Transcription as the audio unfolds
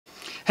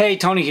Hey,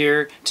 Tony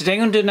here. Today I'm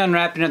going to do an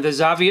unwrapping of the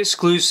Zavvi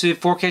exclusive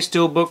 4K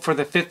Steelbook for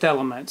the Fifth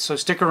Element, so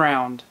stick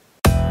around.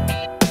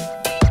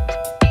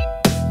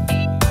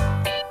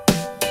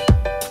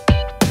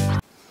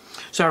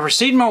 So I've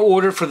received my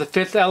order for the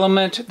Fifth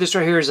Element. This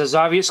right here is a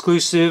Zavvi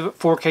exclusive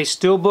 4K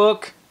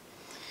Steelbook.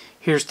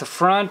 Here's the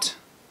front,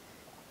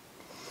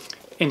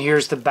 and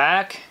here's the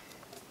back.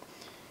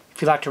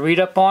 If you'd like to read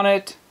up on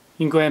it,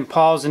 you can go ahead and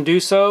pause and do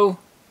so.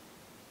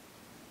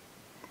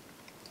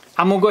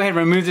 I'm going to go ahead and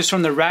remove this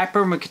from the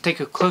wrapper and we can take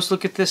a close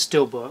look at this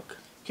Steelbook.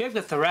 Okay, I've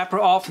got the wrapper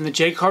off and the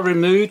J-card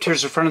removed.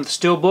 Here's the front of the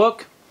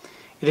Steelbook.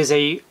 It is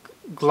a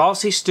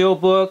glossy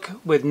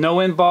Steelbook with no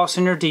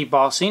embossing or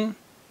debossing.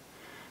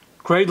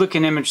 Great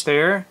looking image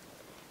there.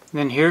 And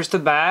then here's the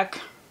back.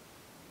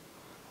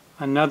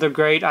 Another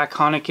great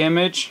iconic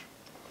image.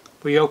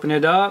 We open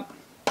it up.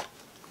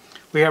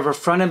 We have our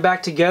front and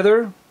back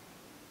together.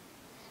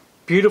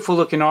 Beautiful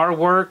looking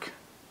artwork.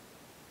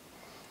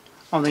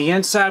 On the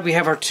inside we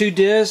have our two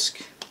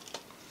discs.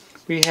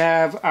 We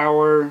have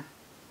our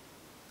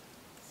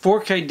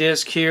 4K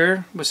disc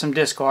here with some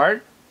disc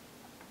art.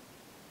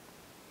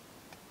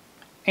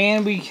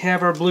 And we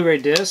have our Blu-ray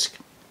disc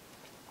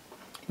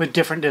with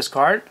different disc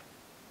art.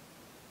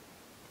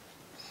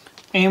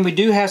 And we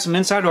do have some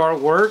inside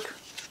artwork.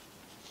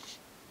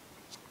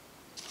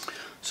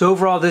 So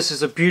overall this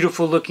is a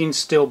beautiful looking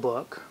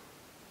Steelbook.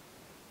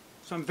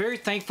 So I'm very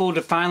thankful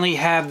to finally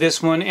have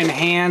this one in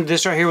hand.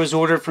 This right here was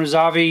ordered from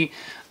Zavvi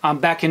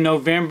back in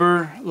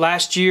November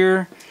last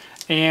year,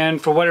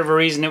 and for whatever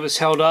reason it was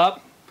held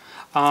up.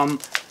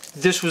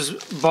 This was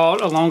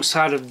bought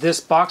alongside of this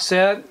box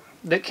set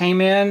that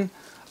came in.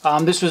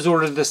 This was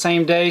ordered the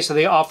same day, so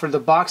they offered the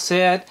box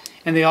set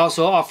and they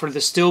also offered the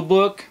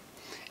Steelbook,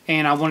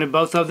 and I wanted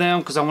both of them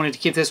because I wanted to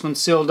keep this one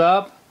sealed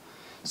up.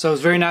 So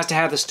it's very nice to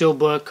have the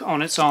Steelbook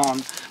on its own.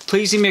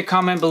 Please leave me a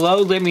comment below.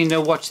 Let me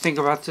know what you think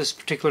about this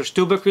particular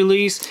Steelbook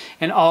release,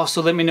 and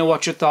also let me know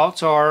what your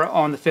thoughts are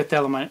on the Fifth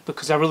Element,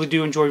 because I really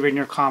do enjoy reading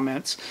your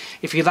comments.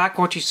 If you like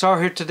what you saw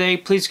here today,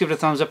 please give it a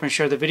thumbs up and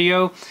share the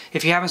video.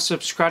 If you haven't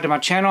subscribed to my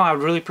channel, I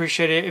would really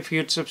appreciate it if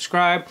you'd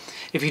subscribe.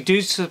 If you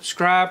do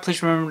subscribe,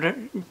 please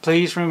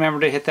remember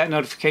to hit that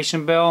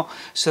notification bell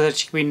so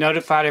that you can be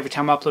notified every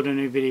time I upload a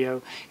new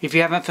video. If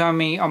you haven't found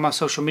me on my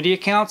social media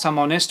accounts, I'm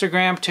on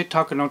Instagram,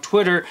 TikTok, and on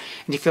Twitter.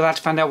 And if you'd like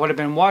to find out what I've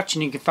been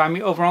watching, you can find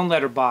me over on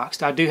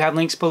Letterboxd. I do have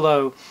links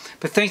below.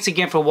 But thanks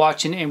again for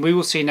watching, and we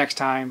will see you next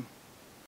time.